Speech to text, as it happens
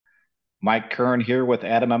Mike Kern here with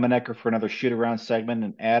Adam Emmenecker for another shoot around segment.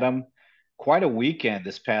 And Adam, quite a weekend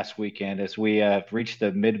this past weekend as we have reached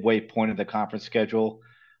the midway point of the conference schedule.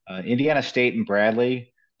 Indiana State and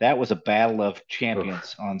Bradley, that was a battle of Oof.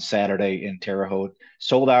 champions on Saturday in Terre Haute.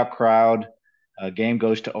 Sold out crowd. Game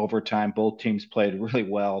goes to overtime. Both teams played really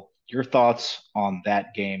well. Your thoughts on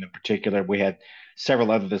that game in particular? We had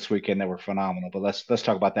several other this weekend that were phenomenal, but let's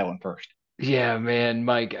talk about that one first. Yeah, man,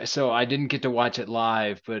 Mike. So I didn't get to watch it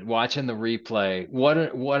live, but watching the replay, what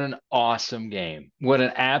an awesome game. What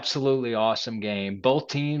an absolutely awesome game. Both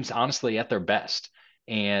teams honestly at their best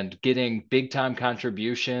and getting big time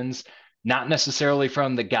contributions, not necessarily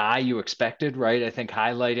from the guy you expected, right? I think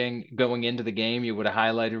highlighting going into the game, you would have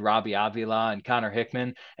highlighted Robbie Avila and Connor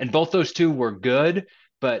Hickman, and both those two were good.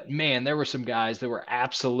 But man, there were some guys that were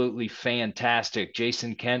absolutely fantastic.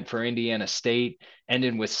 Jason Kent for Indiana State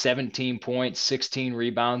ended with 17 points, 16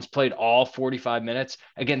 rebounds, played all 45 minutes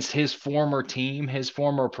against his former team, his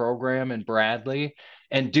former program in Bradley.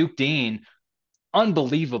 And Duke Dean,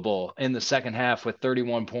 unbelievable in the second half with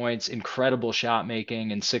 31 points, incredible shot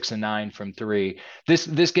making, and 6 and 9 from three.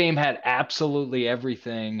 This game had absolutely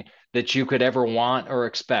everything that you could ever want or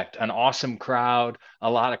expect. An awesome crowd, a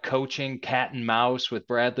lot of coaching, cat and mouse with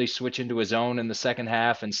Bradley switching to his own in the second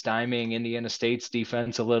half and stymieing Indiana State's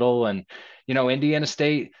defense a little. And Indiana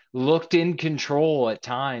State looked in control at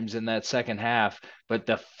times in that second half, but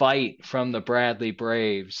the fight from the Bradley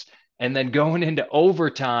Braves and then going into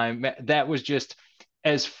overtime, that was just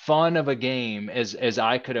as fun of a game as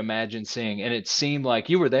I could imagine seeing. And it seemed like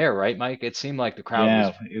you were there, right, Mike? It seemed like the crowd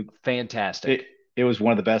was Yeah, it, fantastic. it it was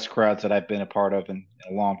one of the best crowds that I've been a part of in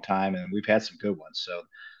a long time, and we've had some good ones. So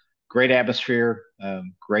great atmosphere,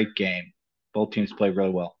 great game. Both teams played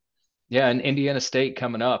really well. Yeah, and Indiana State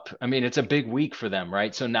coming up. I mean, it's a big week for them,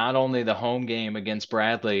 right? So not only the home game against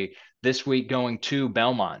Bradley this week going to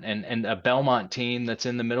Belmont and a Belmont team that's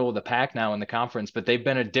in the middle of the pack now in the conference, but they've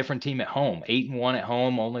been a different team at home. 8-1 at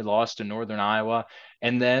home, only lost to Northern Iowa.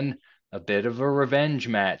 And then a bit of a revenge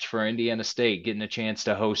match for Indiana State, getting a chance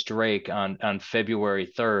to host Drake on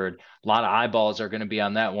February 3rd. A lot of eyeballs are going to be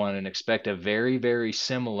on that one and expect a very, very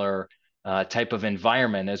similar type of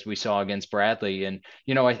environment as we saw against Bradley. And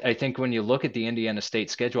I think when you look at the Indiana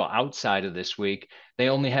State schedule outside of this week, they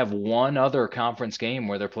only have one other conference game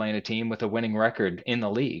where they're playing a team with a winning record in the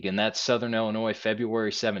league, and that's Southern Illinois,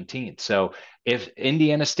 February 17th. So if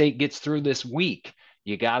Indiana State gets through this week,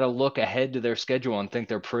 you got to look ahead to their schedule and think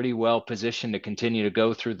they're pretty well positioned to continue to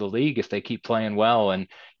go through the league if they keep playing well. And,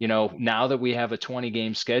 now that we have a 20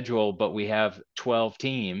 game schedule, but we have 12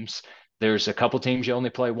 teams, there's a couple teams you only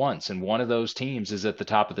play once, and one of those teams is at the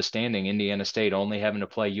top of the standing, Indiana State, only having to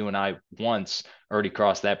play you and I once, already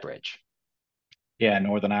crossed that bridge. Yeah,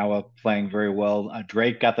 Northern Iowa playing very well.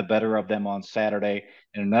 Drake got the better of them on Saturday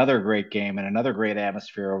in another great game and another great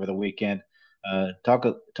atmosphere over the weekend. Talk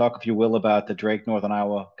if you will about the Drake Northern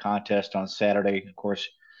Iowa contest on Saturday. Of course,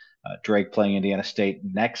 Drake playing Indiana State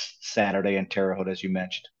next Saturday in Terre Haute, as you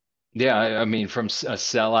mentioned. Yeah, I mean, from a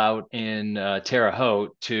sellout in Terre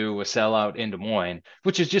Haute to a sellout in Des Moines,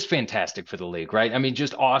 which is just fantastic for the league, right? I mean,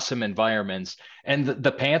 just awesome environments. And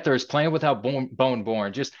the Panthers playing without Bone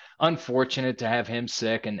Born, just unfortunate to have him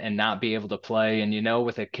sick and not be able to play. And,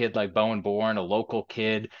 with a kid like Bowen Born, a local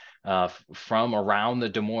kid from around the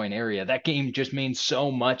Des Moines area, that game just means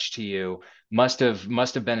so much to you. Must have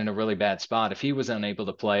been in a really bad spot if he was unable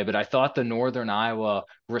to play. But I thought the Northern Iowa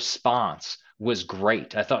response was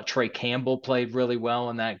great. I thought Trey Campbell played really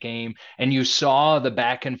well in that game. And you saw the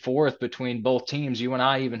back and forth between both teams. You and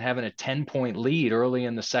I even having a 10-point lead early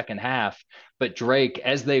in the second half. But Drake,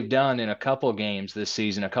 as they've done in a couple games this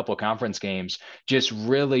season, a couple conference games, just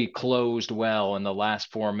really closed well in the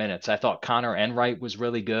last 4 minutes. I thought Connor Enright was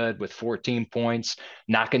really good with 14 points,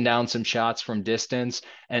 knocking down some shots from distance.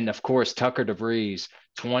 And of course, Tucker DeVries,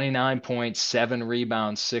 29 points, 7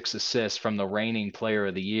 rebounds, 6 assists from the reigning player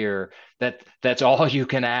of the year. That's all you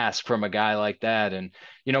can ask from a guy like that. And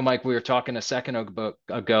Mike, we were talking a second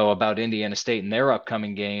ago about Indiana State and their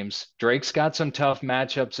upcoming games. Drake's got some tough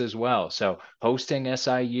matchups as well. So hosting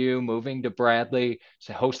SIU, moving to Bradley,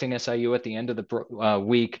 so hosting SIU at the end of the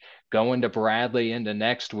week, going to Bradley into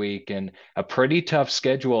next week, and a pretty tough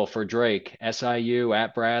schedule for Drake. SIU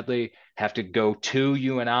at Bradley, have to go to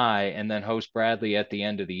UNI and then host Bradley at the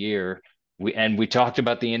end of the year. We talked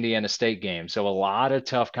about the Indiana State game, so a lot of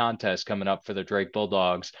tough contests coming up for the Drake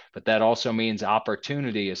Bulldogs, but that also means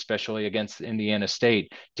opportunity, especially against Indiana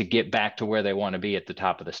State, to get back to where they want to be at the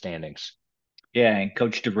top of the standings. Yeah, and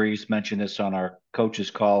Coach DeVries mentioned this on our coaches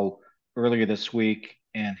call earlier this week.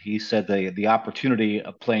 and he said the opportunity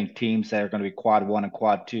of playing teams that are going to be quad one and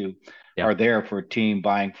quad two Yeah. are there for a team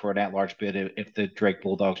buying for an at-large bid if the Drake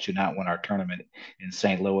Bulldogs do not win our tournament in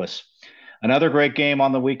St. Louis. Another great game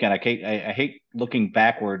on the weekend. I hate looking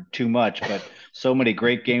backward too much, but so many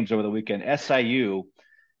great games over the weekend. SIU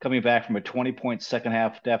coming back from a 20-point second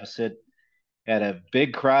half deficit had a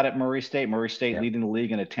big crowd at Murray State. Murray State Yeah. leading the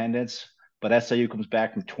league in attendance, but SIU comes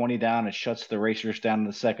back from 20 down and shuts the Racers down in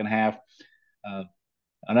the second half. Uh,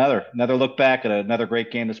 another look back at another great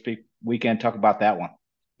game this weekend. Talk about that one.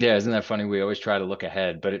 Yeah, isn't that funny? We always try to look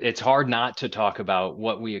ahead, but it's hard not to talk about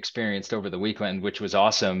what we experienced over the weekend, which was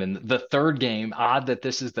awesome. And the third game, odd that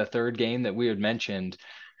this is the third game that we had mentioned.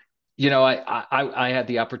 I had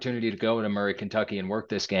the opportunity to go to Murray, Kentucky and work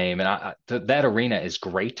this game, and that arena is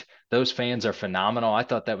great. Those fans are phenomenal. I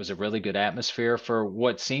thought that was a really good atmosphere for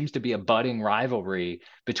what seems to be a budding rivalry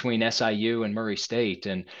between SIU and Murray State.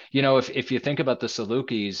 And if you think about the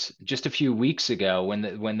Salukis just a few weeks ago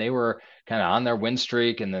when they were kind of on their win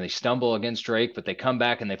streak and then they stumble against Drake, but they come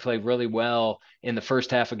back and they play really well in the first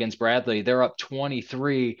half against Bradley. They're up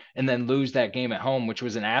 23 and then lose that game at home, which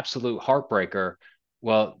was an absolute heartbreaker.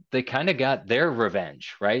 Well, they kind of got their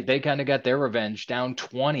revenge, right? They kind of got their revenge down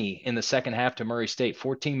 20 in the second half to Murray State,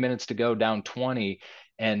 14 minutes to go, down 20.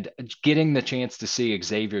 And getting the chance to see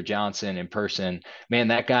Xavier Johnson in person, man,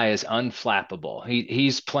 that guy is unflappable.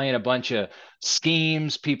 He's playing a bunch of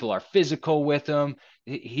schemes. People are physical with him.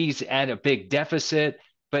 He's at a big deficit,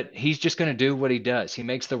 but he's just going to do what he does. He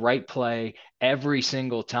makes the right play every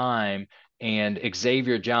single time, and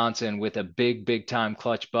Xavier Johnson with a big time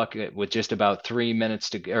clutch bucket with just about 3 minutes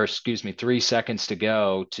to, or excuse me, 3 seconds to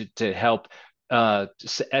go to help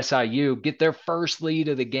SIU get their first lead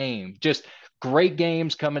of the game. Just great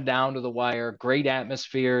games coming down to the wire, great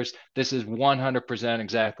atmospheres. This is 100%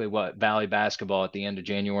 exactly what Valley basketball at the end of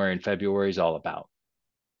January and February is all about.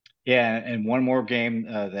 Yeah, and one more game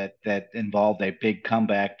that involved a big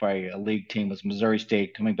comeback by a league team was Missouri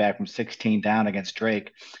State coming back from 16 down against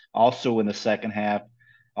Drake. Also in the second half,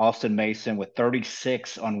 Austin Mason with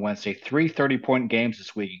 36 on Wednesday, three 30-point games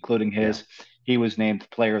this week, including Yeah. his. He was named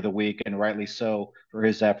Player of the Week, and rightly so for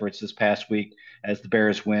his efforts this past week as the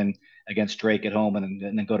Bears win against Drake at home and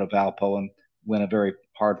then go to Valpo and win a very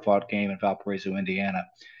hard-fought game in Valparaiso, Indiana.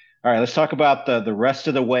 All right, let's talk about the rest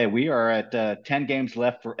of the way. We are at 10 games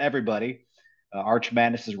left for everybody. Arch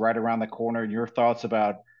Madness is right around the corner. Your thoughts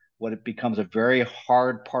about what it becomes a very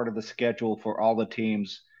hard part of the schedule for all the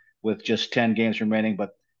teams with just 10 games remaining,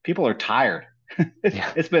 but people are tired.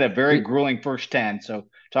 Yeah. It's been a very grueling first 10. So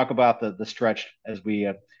talk about the stretch as we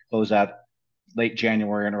close out late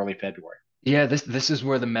January and early February. Yeah, this is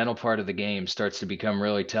where the mental part of the game starts to become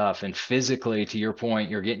really tough. And physically, to your point,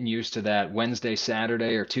 you're getting used to that Wednesday,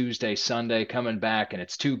 Saturday, or Tuesday, Sunday coming back, and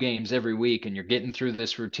it's two games every week, and you're getting through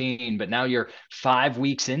this routine. But now you're 5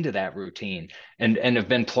 weeks into that routine and have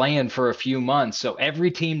been playing for a few months. So every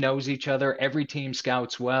team knows each other, every team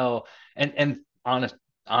scouts well.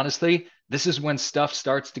 Honestly, this is when stuff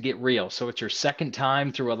starts to get real. So it's your second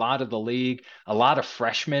time through a lot of the league. A lot of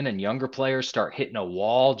freshmen and younger players start hitting a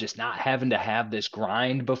wall, just not having to have this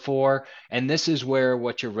grind before. And this is where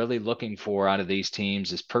what you're really looking for out of these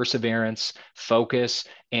teams is perseverance, focus,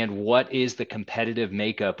 and what is the competitive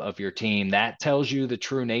makeup of your team. That tells you the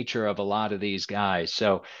true nature of a lot of these guys.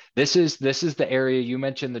 So this is the area you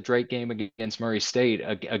mentioned, the Drake game against Murray State,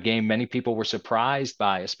 a game many people were surprised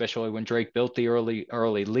by, especially when Drake built the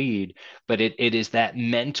early lead. But it is that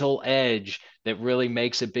mental edge that really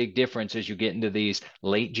makes a big difference as you get into these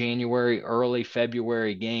late January, early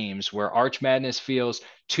February games where Arch Madness feels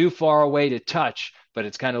too far away to touch, but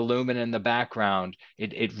it's kind of looming in the background.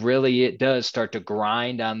 It does start to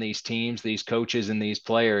grind on these teams, these coaches, and these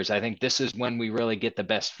players. I think this is when we really get the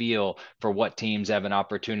best feel for what teams have an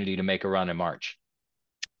opportunity to make a run in March.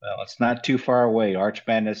 Well, it's not too far away. Arch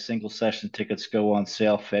Madness single session tickets go on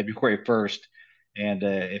sale February 1st. And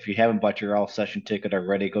if you haven't bought your all session ticket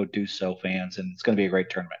already, go do so, fans. And it's going to be a great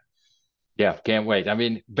tournament. Yeah, can't wait. I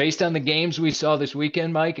mean, based on the games we saw this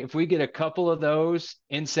weekend, Mike, if we get a couple of those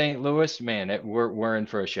in St. Louis, man, we're in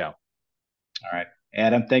for a show. All right.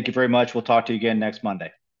 Adam, thank you very much. We'll talk to you again next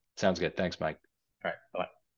Monday. Sounds good. Thanks, Mike. All right. Bye.